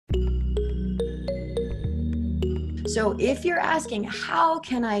So if you're asking, how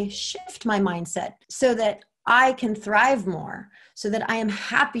can I shift my mindset so that I can thrive more, so that I am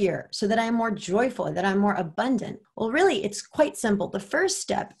happier, so that I am more joyful, that I'm more abundant? Well, really, it's quite simple. The first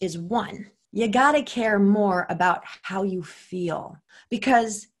step is one, you got to care more about how you feel,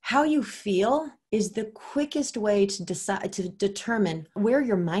 because how you feel is the quickest way to decide, to determine where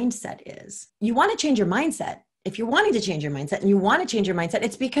your mindset is. You want to change your mindset. If you're wanting to change your mindset and you want to change your mindset,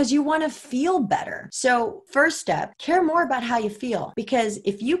 it's because you want to feel better. So first step, care more about how you feel, because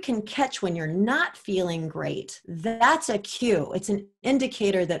if you can catch when you're not feeling great, that's a cue. It's an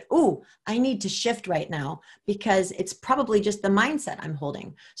indicator that, oh, I need to shift right now, because it's probably just the mindset I'm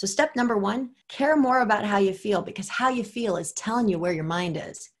holding. So step number one, care more about how you feel, because how you feel is telling you where your mind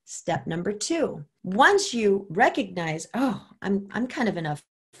is. Step number two, once you recognize, oh, I'm kind of in a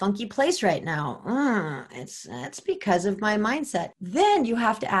funky place right now. It's because of my mindset. Then you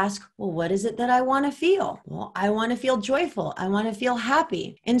have to ask, well, what is it that I want to feel? Well, I want to feel joyful. I want to feel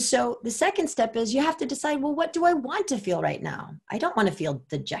happy. And so the second step is you have to decide, well, what do I want to feel right now? I don't want to feel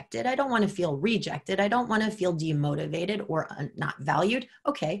dejected. I don't want to feel rejected. I don't want to feel demotivated or not valued.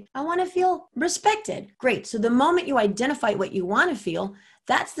 Okay, I want to feel respected. Great. So the moment you identify what you want to feel,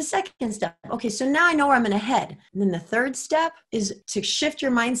 that's the second step. Okay, so now I know where I'm going to head. And then the third step is to shift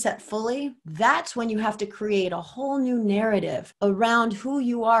your mindset fully. That's when you have to create a whole new narrative around who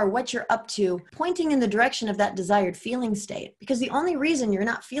you are, what you're up to, pointing in the direction of that desired feeling state. Because the only reason you're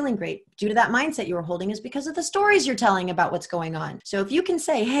not feeling great due to that mindset you were holding is because of the stories you're telling about what's going on. So if you can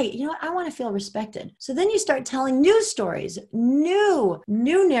say, hey, you know what, I want to feel respected. So then you start telling new stories, new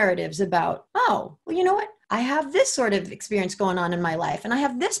narratives about, oh, well, you know what? I have this sort of experience going on in my life, and I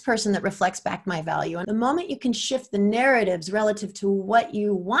have this person that reflects back my value. And the moment you can shift the narratives relative to what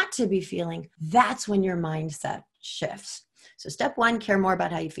you want to be feeling, that's when your mindset shifts. So step one, care more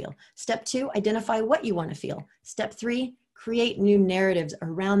about how you feel. Step two, identify what you want to feel. Step three, create new narratives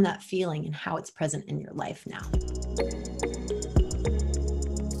around that feeling and how it's present in your life now.